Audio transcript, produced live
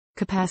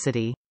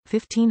Capacity,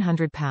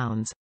 1,500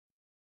 pounds.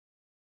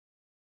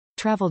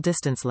 Travel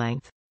distance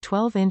length,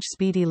 12-inch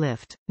Speedy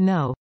lift,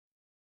 no.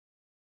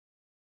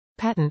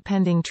 Patent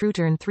pending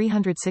TruTurn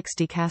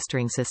 360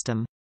 castering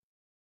system.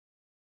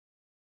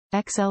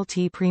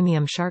 XLT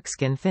Premium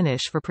Sharkskin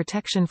finish for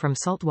protection from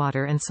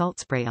saltwater and salt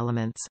spray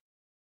elements.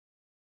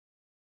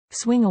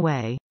 Swing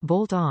away,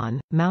 bolt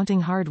on, mounting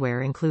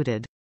hardware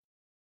included.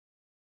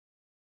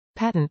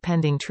 Patent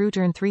pending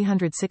TruTurn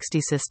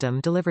 360 system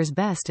delivers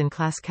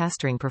best-in-class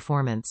castering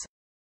performance.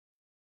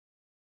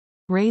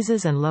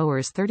 Raises and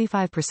lowers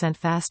 35%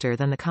 faster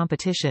than the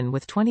competition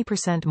with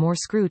 20% more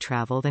screw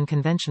travel than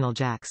conventional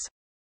jacks.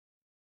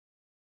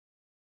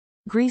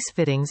 Grease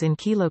fittings in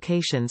key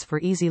locations for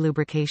easy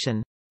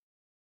lubrication.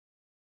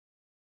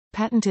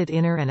 Patented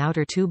inner and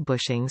outer tube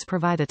bushings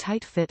provide a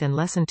tight fit and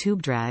lessen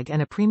tube drag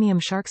and a premium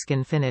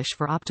sharkskin finish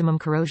for optimum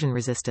corrosion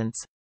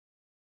resistance.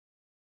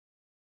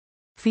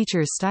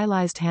 Features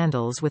stylized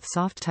handles with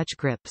soft touch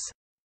grips.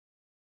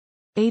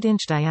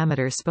 8-inch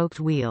diameter spoked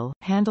wheel,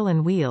 handle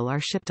and wheel are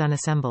shipped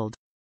unassembled.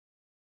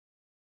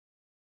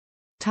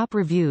 Top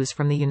reviews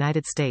from the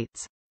United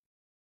States.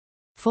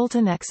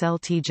 Fulton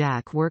XLT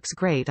jack works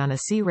great on a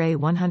Sea Ray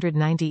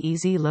 190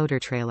 EZ loader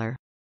trailer.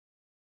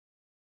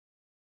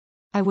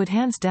 I would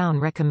hands down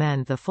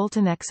recommend the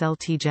Fulton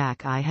XLT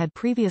jack. I had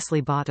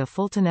previously bought a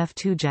Fulton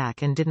F2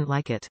 jack and didn't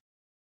like it.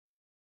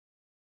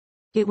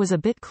 It was a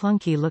bit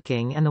clunky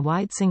looking and the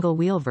wide single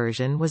wheel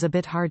version was a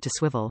bit hard to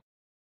swivel.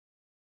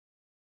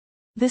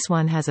 This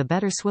one has a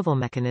better swivel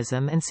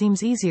mechanism and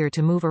seems easier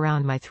to move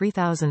around my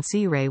 3000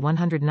 Sea Ray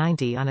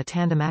 190 on a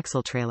tandem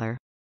axle trailer.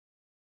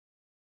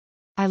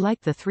 I like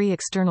the 3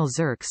 external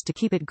zerks to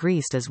keep it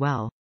greased as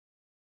well.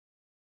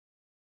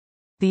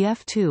 The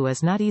F2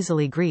 is not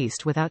easily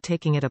greased without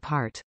taking it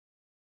apart.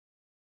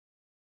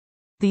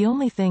 The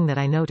only thing that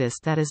I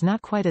noticed that is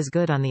not quite as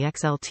good on the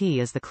XLT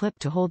is the clip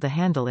to hold the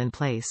handle in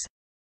place.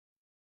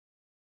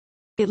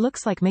 It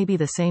looks like maybe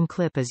the same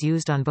clip is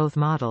used on both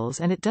models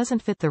and it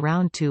doesn't fit the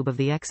round tube of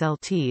the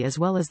XLT as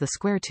well as the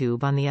square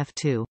tube on the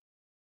F2.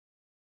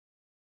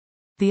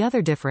 The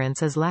other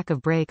difference is lack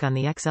of brake on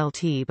the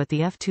XLT, but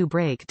the F2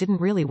 brake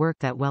didn't really work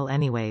that well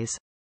anyways.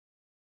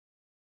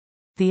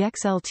 The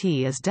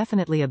XLT is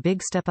definitely a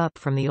big step up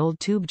from the old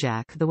tube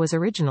jack that was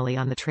originally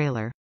on the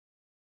trailer.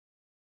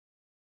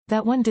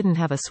 That one didn't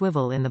have a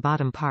swivel in the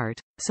bottom part,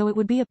 so it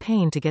would be a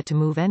pain to get to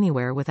move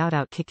anywhere without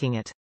out kicking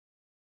it.